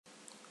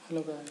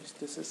Hello guys,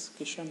 this is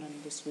Kishan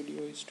and this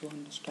video is to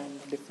understand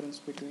the difference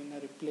between a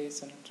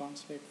replace and a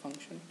translate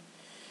function.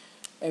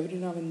 Every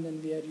now and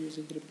then we are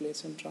using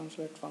replace and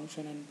translate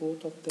function, and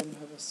both of them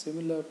have a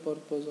similar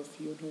purpose of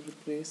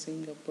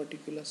replacing a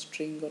particular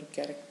string or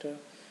character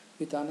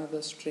with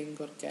another string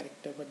or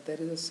character, but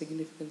there is a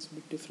significant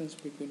difference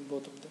between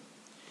both of them.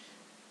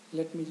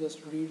 Let me just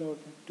read out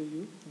it to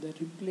you. The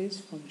replace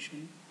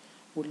function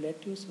would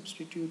let you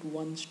substitute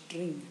one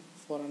string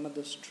for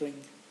another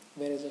string,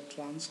 whereas a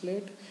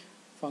translate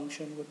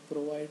function would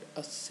provide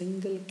a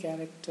single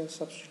character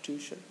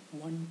substitution,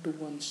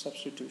 one-to-one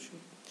substitution.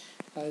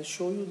 I'll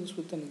show you this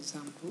with an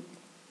example.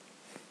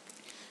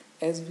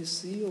 As we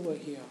see over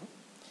here,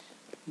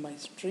 my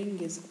string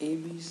is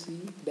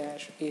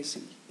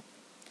abc-ac,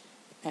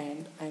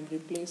 and I'm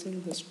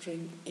replacing the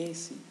string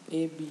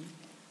ab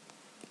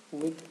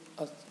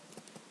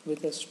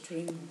with a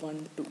string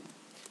 1 2.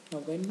 Now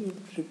when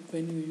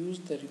you use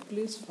the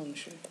replace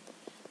function,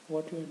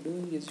 what you are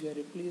doing is you are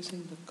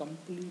replacing the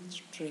complete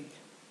string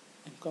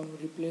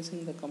and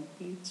replacing the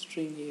complete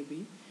string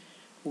AB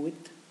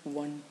with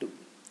 1 2.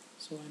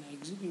 So when I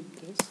execute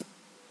this,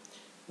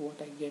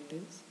 what I get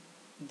is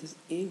this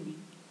AB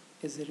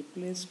is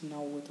replaced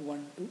now with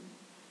 1 2,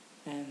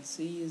 and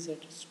C is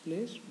at its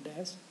place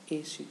as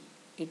AC.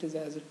 It is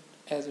as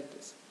it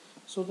is.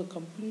 So the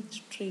complete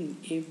string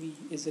AB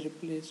is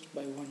replaced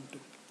by 1 2.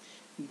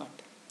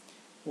 But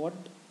what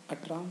a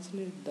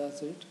translate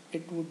does,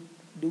 it would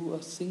do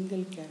a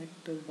single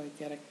character by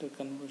character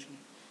conversion.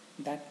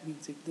 That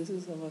means if this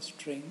is our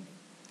string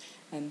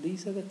and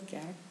these are the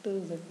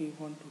characters that we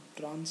want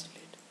to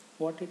translate,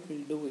 what it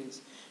will do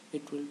is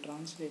it will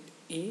translate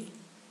A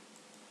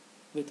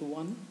with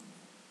 1,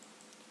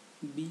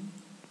 B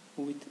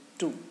with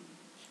 2.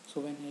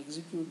 So when I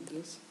execute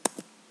this,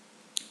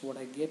 what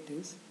I get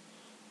is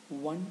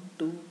 1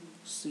 2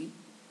 C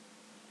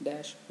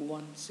dash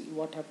 1 C.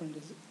 What happened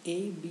is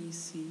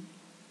ABC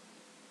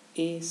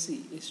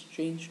AC is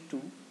changed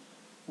to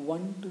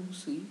 1 2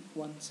 C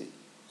 1 C.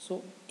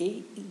 So A,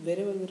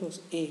 wherever there was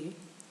A,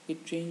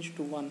 it changed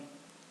to 1.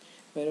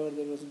 Wherever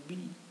there was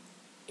B,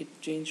 it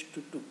changed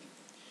to 2.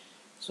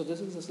 So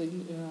this is the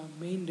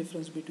main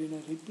difference between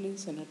a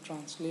replace and a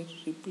translate.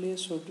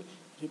 Replace would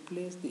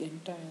replace the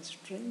entire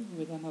string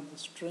with another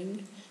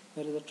string,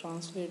 whereas a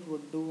translate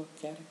would do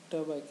a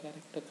character by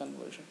character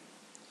conversion.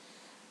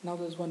 Now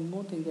there's one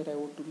more thing that I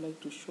would like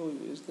to show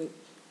you is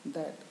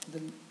that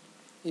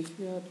if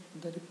the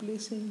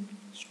replacing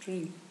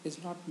string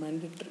is not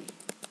mandatory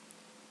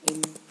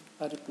in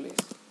a replace.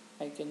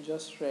 I can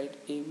just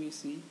write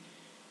ABC,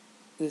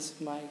 this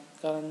is my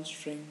current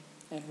string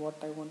and what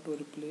I want to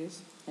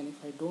replace, and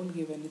if I don't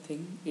give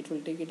anything, it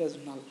will take it as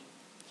null.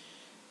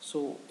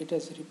 So it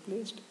has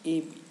replaced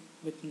AB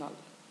with null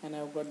and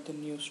I've got the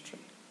new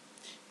string.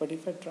 But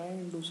if I try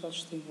and do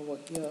such thing over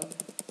here,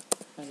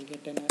 I'll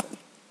get an error.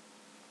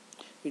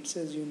 It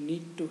says you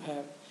need to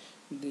have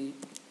the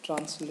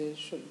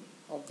translation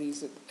of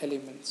these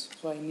elements.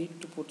 So I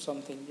need to put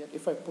something here.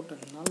 If I put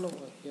a null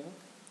over here,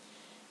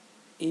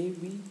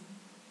 AB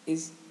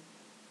is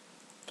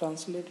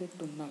translated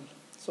to null.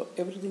 So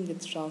everything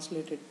gets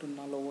translated to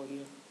null over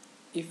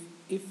here.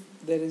 If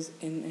there is,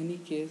 in any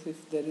case,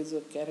 if there is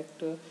a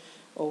character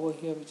over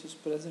here which is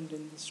present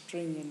in the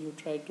string and you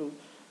try to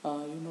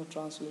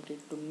translate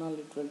it to null,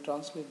 it will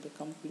translate the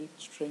complete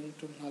string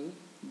to null.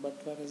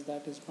 But whereas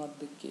that is not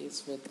the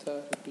case with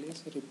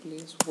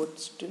replace would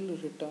still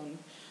return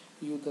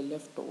you the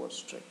leftover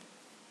string.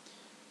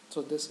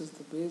 So this is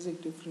the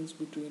basic difference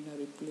between a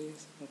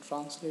replace and a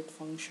translate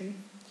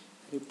function.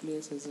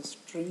 Replace is a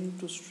string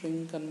to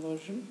string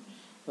conversion,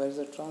 whereas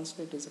a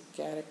translate is a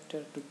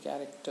character to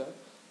character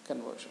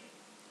conversion.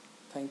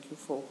 Thank you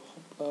for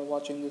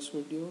watching this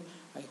video.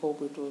 I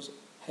hope it was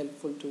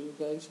helpful to you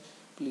guys.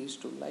 Please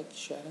do like,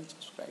 share and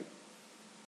subscribe.